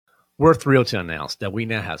We're thrilled to announce that we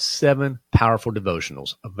now have 7 powerful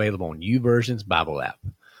devotionals available on YouVersion's Bible app.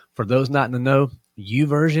 For those not in the know,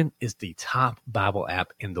 YouVersion is the top Bible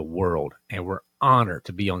app in the world, and we're honored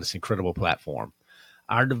to be on this incredible platform.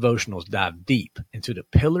 Our devotionals dive deep into the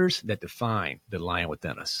pillars that define the lion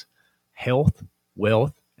within us: health,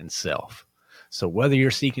 wealth, and self. So whether you're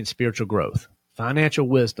seeking spiritual growth, financial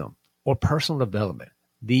wisdom, or personal development,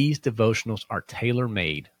 these devotionals are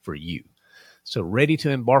tailor-made for you. So ready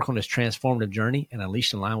to embark on this transformative journey and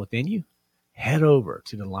unleash the lion within you? Head over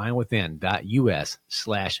to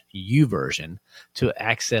thelionwithin.us/YouVersion to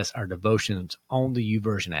access our devotions on the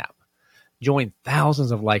YouVersion app. Join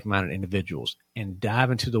thousands of like-minded individuals and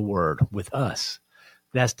dive into the Word with us.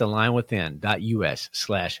 That's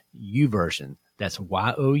thelionwithin.us/YouVersion. That's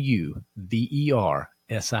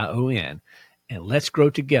YOUVERSION. And let's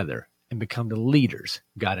grow together and become the leaders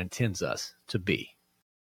God intends us to be.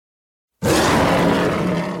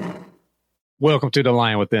 Welcome to The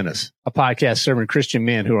Lion Within Us, a podcast serving Christian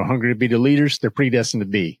men who are hungry to be the leaders they're predestined to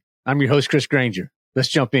be. I'm your host, Chris Granger. Let's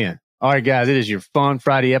jump in. All right, guys, it is your fun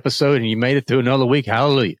Friday episode, and you made it through another week.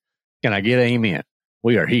 Hallelujah. Can I get an amen?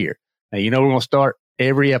 We are here. Now, we're going to start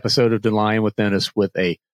every episode of The Lion Within Us with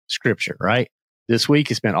a scripture, right? This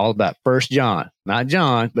week, it's been all about 1 John. Not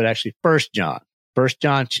John, but actually 1 John. 1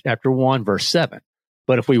 John chapter 1, verse 7.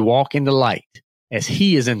 But if we walk in the light, as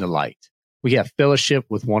he is in the light, we have fellowship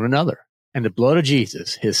with one another. And the blood of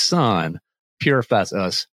Jesus, his son, purifies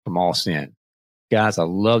us from all sin. Guys, I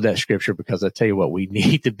love that scripture because I tell you what, we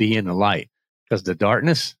need to be in the light, because the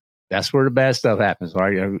darkness, that's where the bad stuff happens. All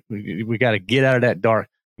right? We got to get out of that dark,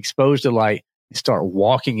 expose the light, and start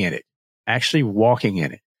walking in it, actually walking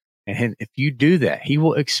in it. And if you do that, he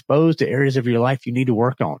will expose the areas of your life you need to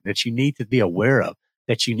work on, that you need to be aware of,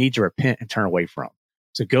 that you need to repent and turn away from.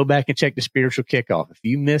 So go back and check the spiritual kickoff. If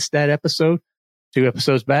you missed that episode, 2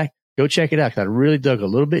 episodes back, go check it out, because I really dug a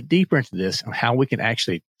little bit deeper into this on how we can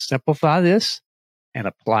actually simplify this and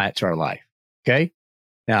apply it to our life. Okay.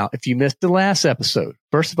 Now, if you missed the last episode,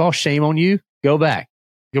 first of all, shame on you. Go back,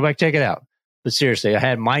 check it out. But seriously, I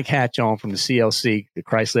had Mike Hatch on from the CLC, the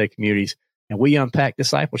Christ-led communities, and we unpacked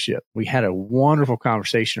discipleship. We had a wonderful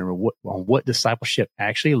conversation on what discipleship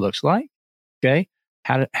actually looks like. Okay.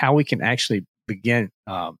 How we can actually begin,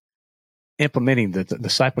 implementing the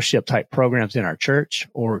discipleship type programs in our church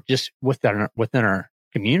or just within our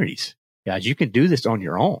communities. Guys, you can do this on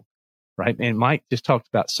your own, right? And Mike just talked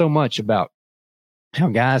about so much about how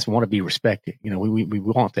guys want to be respected. We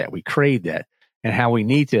want that. We crave that. And how we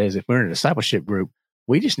need to, as if we're in a discipleship group,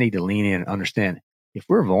 we just need to lean in and understand if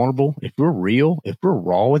we're vulnerable, if we're real, if we're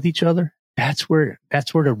raw with each other, that's where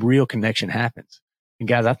the real connection happens. And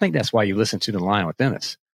guys, I think that's why you listen to The Lion Within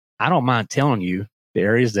Us. I don't mind telling you the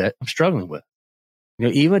areas that I'm struggling with.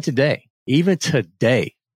 Even today,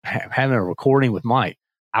 having a recording with Mike,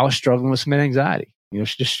 I was struggling with some anxiety.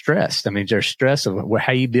 It's just stressed. I mean, there's stress of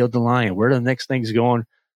how you build the lion, where the next thing's going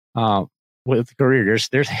with the career.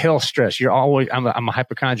 There's health stress. I'm a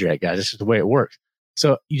hypochondriac, guys. This is the way it works.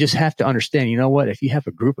 So you just have to understand, you know what? If you have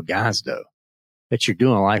a group of guys, though, that you're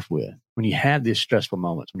doing life with, when you have these stressful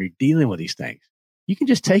moments, when you're dealing with these things, you can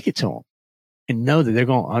just take it to them and know that they're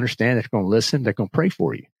going to understand, they're going to listen, they're going to pray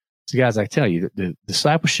for you. So guys, I tell you, the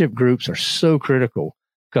discipleship groups are so critical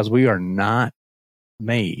because we are not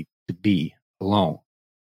made to be alone.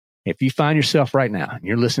 If you find yourself right now and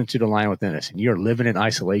you're listening to The Lion Within Us and you're living in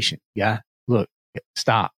isolation, look,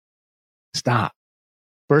 stop.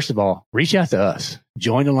 First of all, reach out to us.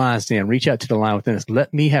 Join the Lions Den. Reach out to The Lion Within Us.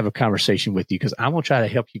 Let me have a get with you, because I'm going to try to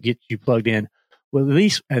help you get you plugged in with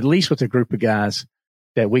at least with a group of guys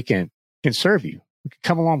that we can serve you. We can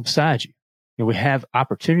come along beside you. And we have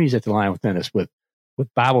opportunities at The Lion Within Us with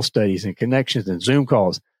Bible studies and connections and Zoom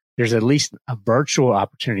calls. There's at least a virtual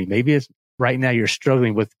opportunity. Maybe it's right now you're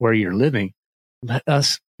struggling with where you're living. Let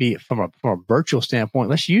us be from a virtual standpoint.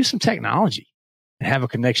 Let's use some technology and have a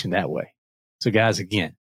connection that way. So guys,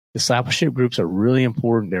 again, discipleship groups are really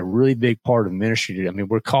important. They're a really big part of ministry. I mean,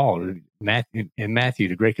 we're called in Matthew,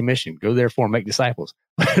 the Great Commission, go therefore and make disciples.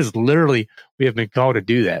 Because literally we have been called to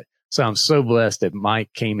do that. So I'm so blessed that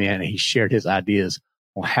Mike came in and he shared his ideas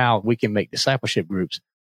on how we can make discipleship groups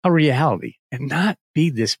a reality and not be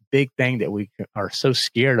this big thing that we are so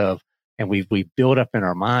scared of. And we build up in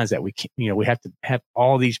our minds that we have to have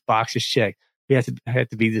all these boxes checked. We have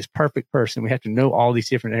to be this perfect person. We have to know all these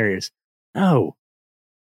different areas. No,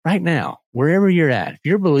 right now, wherever you're at, if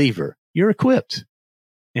you're a believer, you're equipped.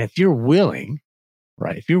 And if you're willing,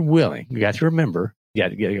 right? You got to remember,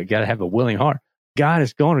 you got to have a willing heart. God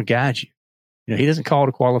is going to guide you. He doesn't call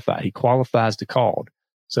to qualify. He qualifies to called.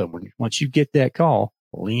 So once you get that call,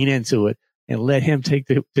 lean into it and let him take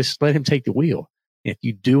the wheel. If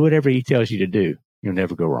you do whatever he tells you to do, you'll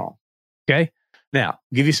never go wrong. Okay. Now,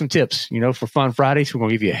 give you some tips, for Fun Fridays. We're going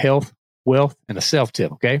to give you a health, wealth, and a self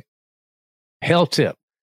tip. Okay. Health tip.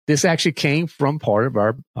 This actually came from part of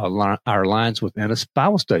our Lines Within Us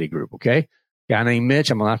Bible study group. Okay. Guy named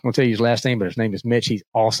Mitch. I'm not going to tell you his last name, but his name is Mitch. He's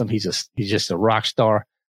awesome. He's just a rock star.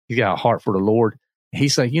 He's got a heart for the Lord.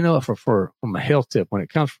 He's like, from a health tip, when it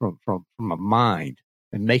comes from a mind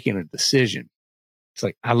and making a decision, it's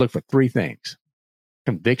like, I look for three things: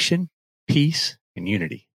 conviction, peace, and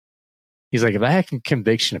unity. He's like, if I have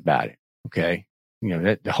conviction about it, okay,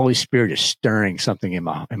 that the Holy Spirit is stirring something in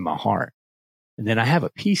my heart. And then I have a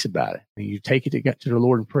peace about it. And you take it to the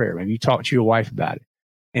Lord in prayer. Maybe you talk to your wife about it.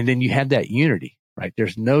 And then you have that unity, right?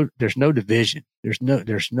 There's no division. There's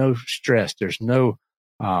no stress. There's no,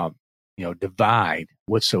 divide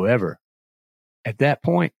whatsoever. At that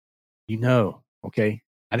point, okay,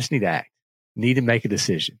 I just need to act, need to make a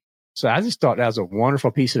decision. So I just thought that was a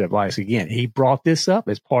wonderful piece of advice. Again, he brought this up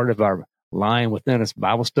as part of our Line Within Us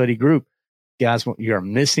Bible study group. Guys, you are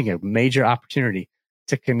missing a major opportunity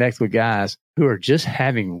to connect with guys who are just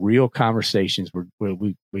having real conversations where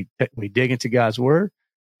we dig into God's word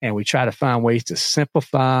and we try to find ways to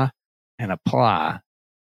simplify and apply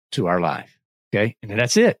to our life. Okay. And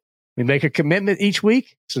that's it. We make a commitment each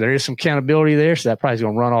week. So there is some accountability there. So that probably is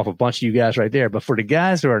going to run off a bunch of you guys right there. But for the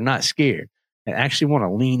guys who are not scared and actually want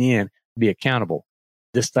to lean in, be accountable,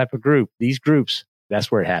 this type of group, these groups, that's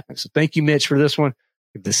where it happens. So thank you, Mitch, for this one.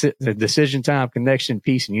 The decision time, connection,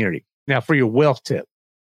 peace, and unity. Now for your wealth tip.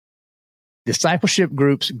 Discipleship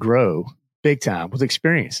groups grow big time with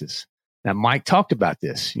experiences. Now, Mike talked about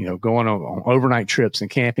this, going on overnight trips and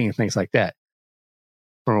camping and things like that.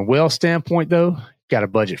 From a wealth standpoint, though, got a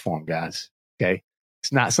budget for them, guys. Okay.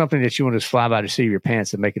 It's not something that you want to just fly by the seat of your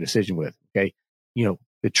pants and make a decision with. Okay.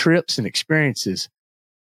 The trips and experiences,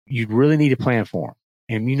 you really need to plan for them.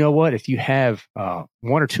 And you know what? If you have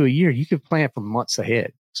one or two a year, you can plan for months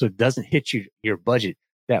ahead. So it doesn't hit your budget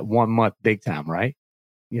that 1 month big time, right?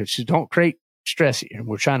 So don't create stress here.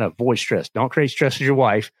 We're trying to avoid stress. Don't create stress with your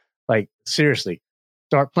wife. Like, seriously,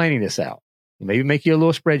 start planning this out. Maybe make you a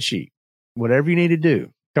little spreadsheet. Whatever you need to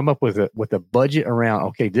do, come up with a budget around,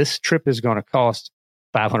 okay, this trip is going to cost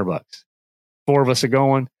 $500. 4 of us are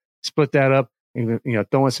going, split that up, and,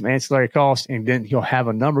 throw in some ancillary costs, and then you'll have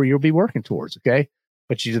a number you'll be working towards. Okay.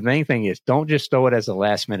 But the main thing is, don't just throw it as a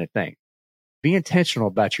last minute thing. Be intentional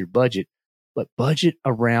about your budget, but budget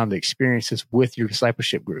around the experiences with your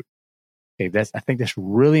discipleship group. Okay. I think that's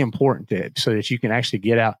really important so that you can actually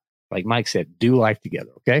get out, like Mike said, do life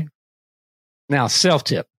together. Okay. Now, self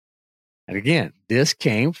tip. And again, this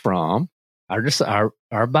came from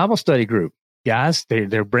our Bible study group. Guys,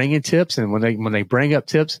 they're bringing tips. And when they bring up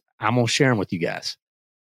tips, I'm going to share them with you guys.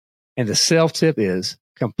 And the self tip is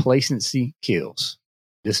complacency kills.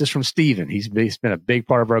 This is from Stephen. He's been a big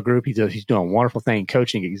part of our group. He's doing a wonderful thing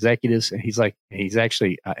coaching executives. And he's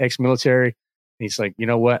actually ex-military. He's like, you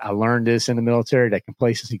know what? I learned this in the military, that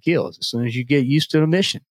complacency kills. As soon as you get used to the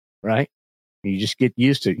mission, right? You just get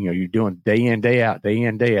used to, you're doing day in, day out, day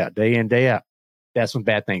in, day out, day in, day out. That's when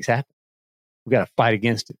bad things happen. We've got to fight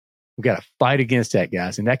against it. We've got to fight against that,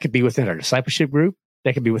 guys. And that could be within our discipleship group.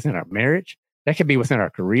 That could be within our marriage. That could be within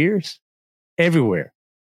our careers, everywhere.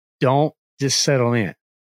 Don't just settle in.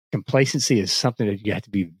 Complacency is something that you have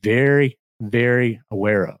to be very, very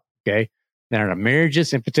aware of. Okay. Now, in our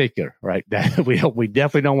marriages in particular, right? That we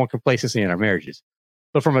definitely don't want complacency in our marriages.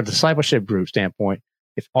 But from a discipleship group standpoint,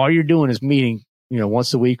 if all you're doing is meeting,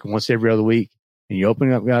 once a week or once every other week, and you're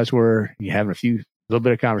opening up God's word, and you're having a little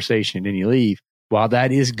bit of conversation, and then you leave, while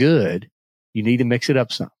that is good, you need to mix it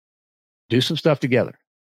up some. Do some stuff together.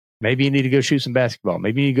 Maybe you need to go shoot some basketball.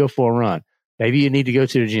 Maybe you need to go for a run. Maybe you need to go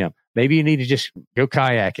to the gym. Maybe you need to just go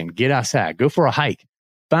kayaking, get outside, go for a hike.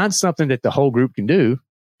 Find something that the whole group can do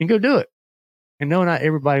and go do it. And no, not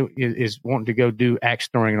everybody is wanting to go do axe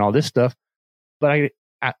throwing and all this stuff, but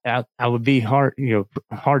I would be hard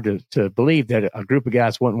to believe that a group of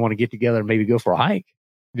guys wouldn't want to get together and maybe go for a hike,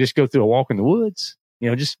 just go through a walk in the woods,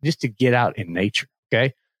 just to get out in nature.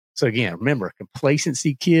 Okay. So again, remember,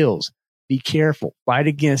 complacency kills. Be careful, fight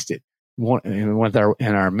against it.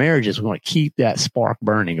 In our marriages, we want to keep that spark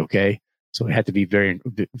burning. Okay. So we have to be very,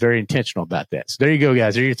 very intentional about that. So there you go,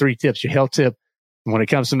 guys. There are your 3 tips, your health tip. When it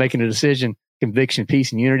comes to making a decision, conviction,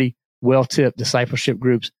 peace, and unity, wealth tip, discipleship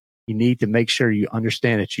groups. You need to make sure you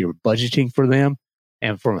understand that you're budgeting for them.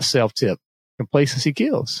 And from a self tip, complacency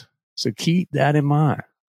kills. So keep that in mind.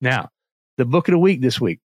 Now, the book of the week this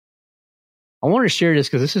week. I want to share this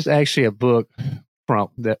because this is actually a book from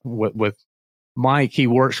that with Mike. He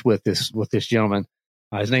works with this gentleman,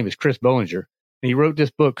 His name is Chris Bollinger. And he wrote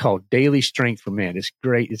this book called Daily Strength for Men. It's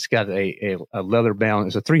great. It's got a leather bound.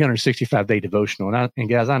 It's a 365-day devotional. And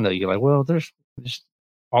guys, I know you're like, well, there's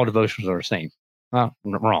all devotionals are the same. Well,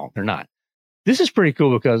 wrong. They're not. This is pretty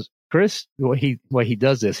cool because Chris, what he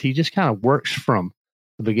does this, he just kind of works from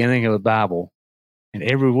the beginning of the Bible, and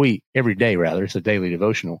every day rather, it's a daily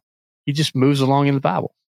devotional. He just moves along in the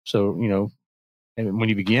Bible. So, and when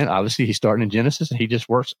you begin, obviously he's starting in Genesis and he just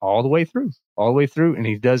works all the way through, and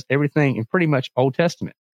he does everything in pretty much Old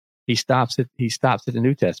Testament. He stops at the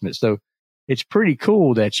New Testament. So it's pretty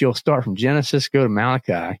cool that you'll start from Genesis, go to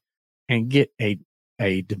Malachi, and get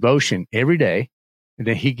a devotion every day. And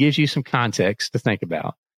then he gives you some context to think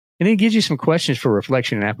about. And then he gives you some questions for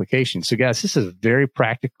reflection and application. So guys, this is a very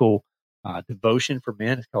practical devotion for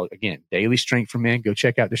men. It's called, again, Daily Strength for Men. Go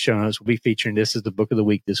check out the show notes. We'll be featuring this as the book of the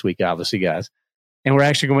week this week, obviously, guys. And we're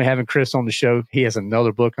actually going to be having Chris on the show. He has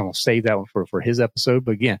another book. I'm going to save that one for his episode.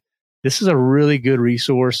 But again, this is a really good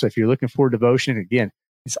resource. So if you're looking for devotion, again,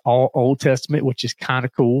 it's all Old Testament, which is kind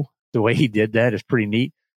of cool. The way he did that is pretty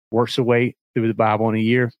neat. Works the way through the Bible in a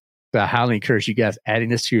year. So I highly encourage you guys adding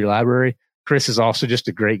this to your library. Chris is also just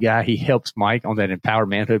a great guy. He helps Mike on that Empower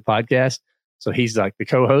Manhood podcast. So he's like the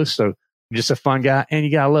co-host. So just a fun guy. And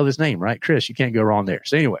you got to love his name, right? Chris, you can't go wrong there.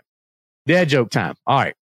 So anyway, dad joke time. All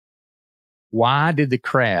right. Why did the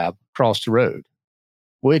crab cross the road?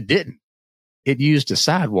 Well, it didn't. It used a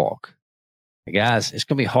sidewalk. Hey guys, it's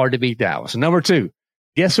going to be hard to beat that one. So number 2,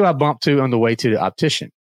 guess who I bumped to on the way to the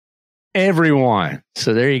optician? Everyone.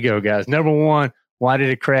 So there you go, guys. Number 1, why did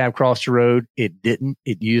a crab cross the road? It didn't.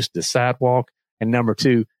 It used the sidewalk. And number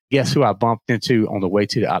 2, guess who I bumped into on the way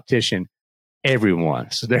to the optician?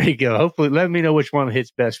 Everyone. So there you go. Hopefully, let me know which one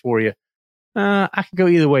hits best for you. I can go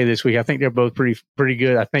either way this week. I think they're both pretty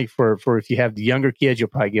good. I think for if you have the younger kids, you'll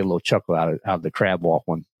probably get a little chuckle out of the crab walk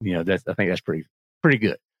one. I think that's pretty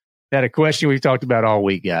good. That a question we've talked about all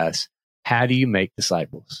week, guys. How do you make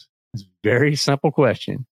disciples? It's a very simple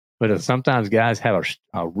question, but sometimes guys have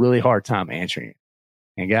a really hard time answering it.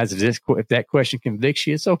 And guys, if that question convicts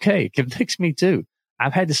you, it's okay. It convicts me too.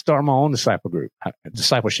 I've had to start my own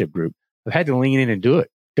discipleship group. I've had to lean in and do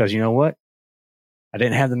it because you know what? I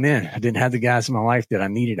didn't have the men. I didn't have the guys in my life that I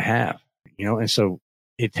needed to have, and so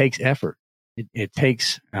it takes effort. It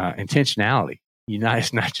takes intentionality.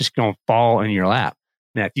 It's not just going to fall in your lap.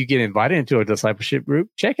 Now, if you get invited into a discipleship group,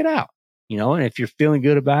 check it out, and if you're feeling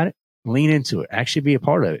good about it, lean into it. Actually be a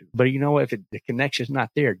part of it. But you know what? If the connection's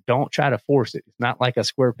not there, don't try to force it. It's not like a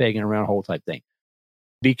square peg in a round hole type thing.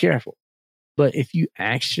 Be careful. But if you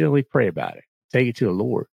actually pray about it, take it to the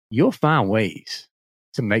Lord, you'll find ways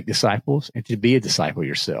to make disciples and to be a disciple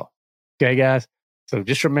yourself. Okay, guys? So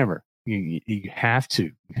just remember, you have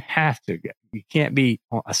to, you can't be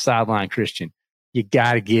a sideline Christian. You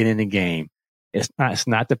got to get in the game. It's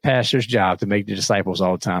not the pastor's job to make the disciples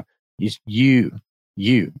all the time. It's you,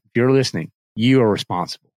 if you're listening, you are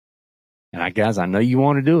responsible. And guys, I know you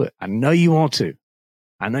want to do it. I know you want to.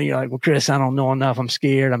 I know you're like, well, Chris, I don't know enough. I'm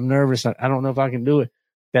scared. I'm nervous. I don't know if I can do it.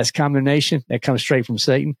 That's condemnation. That comes straight from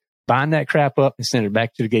Satan. Bind that crap up and send it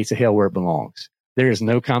back to the gates of hell where it belongs. There is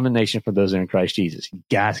no condemnation for those that are in Christ Jesus. You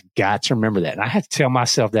guys got to remember that. And I have to tell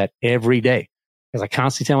myself that every day because I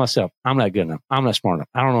constantly tell myself, I'm not good enough. I'm not smart enough.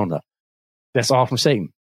 I don't know enough. That's all from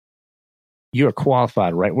Satan. You are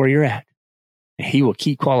qualified right where you're at. And he will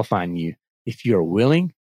keep qualifying you if you are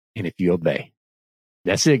willing and if you obey.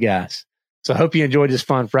 That's it, guys. So I hope you enjoyed this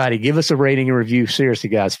fun Friday. Give us a rating and review. Seriously,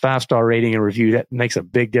 guys, 5-star rating and review. That makes a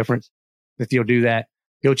big difference if you'll do that.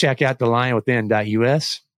 Go check out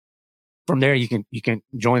thelionwithin.us. From there, you can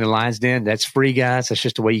join the Lions Den. That's free, guys. That's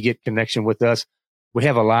just the way you get connection with us. We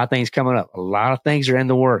have a lot of things coming up. A lot of things are in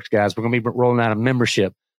the works, guys. We're going to be rolling out a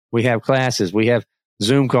membership. We have classes. We have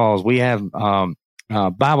Zoom calls. We have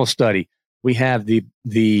Bible study. We have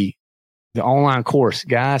the online course.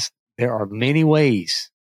 Guys, there are many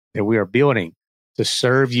ways that we are building to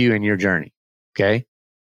serve you in your journey. Okay?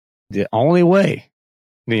 The only way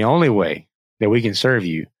that we can serve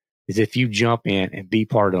you is if you jump in and be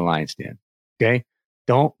part of the Lions Den. Okay?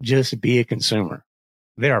 Don't just be a consumer.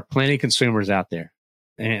 There are plenty of consumers out there.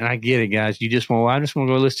 And I get it, guys. I just want to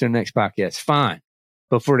go listen to the next podcast. Fine.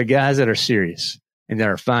 But for the guys that are serious and that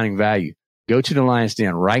are finding value, go to the Lions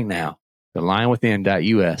Den right now,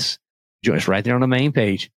 thelionwithin.us. It's right there on the main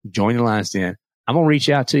page. Join the Lions Den. I'm going to reach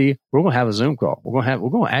out to you. We're going to have a Zoom call. We're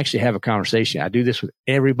going to actually have a conversation. I do this with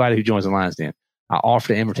everybody who joins the Lions Den. I offer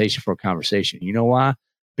the invitation for a conversation. You know why?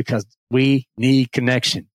 Because we need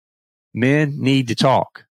connection. Men need to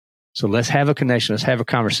talk. So let's have a connection. Let's have a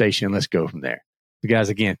conversation and let's go from there. So guys,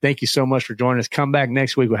 again, thank you so much for joining us. Come back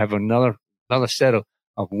next week. We'll have another set of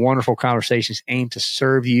of wonderful conversations aimed to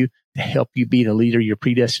serve you, to help you be the leader you're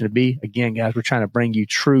predestined to be. Again, guys, we're trying to bring you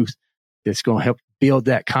truth that's going to help build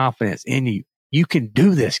that confidence in you. You can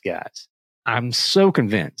do this, guys. I'm so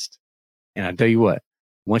convinced. And I tell you what,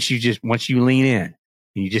 once you lean in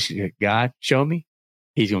and you just, God, show me,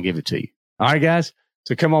 he's going to give it to you. All right, guys.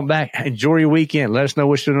 So come on back. Enjoy your weekend. Let us know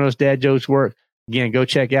which of those dad jokes work. Again, go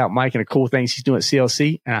check out Mike and the cool things he's doing at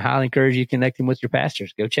CLC. And I highly encourage you to connect him with your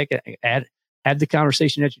pastors. Go check it. Have the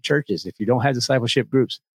conversation at your churches. If you don't have discipleship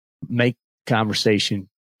groups, make conversation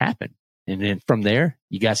happen. And then from there,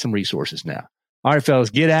 you got some resources now. All right, fellas,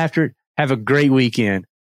 get after it. Have a great weekend.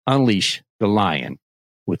 Unleash the lion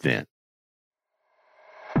within.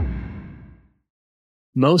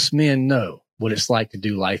 Most men know what it's like to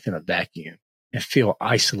do life in a vacuum and feel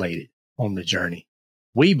isolated on the journey.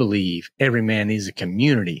 We believe every man needs a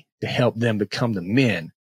community to help them become the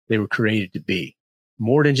men they were created to be.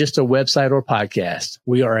 More than just a website or podcast,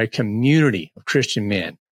 we are a community of Christian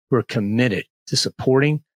men who are committed to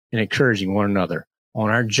supporting and encouraging one another on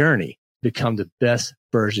our journey to become the best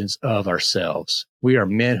versions of ourselves. We are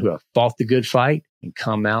men who have fought the good fight and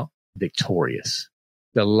come out victorious.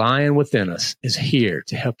 The lion within us is here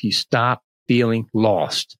to help you stop feeling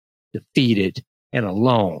lost, defeated, and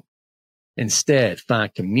alone. Instead,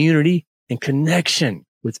 find community and connection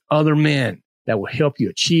with other men that will help you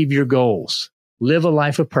achieve your goals, live a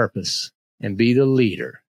life of purpose, and be the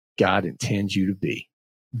leader God intends you to be.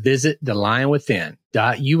 Visit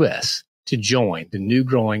thelionwithin.us to join the new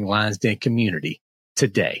growing Lions Den community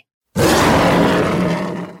today.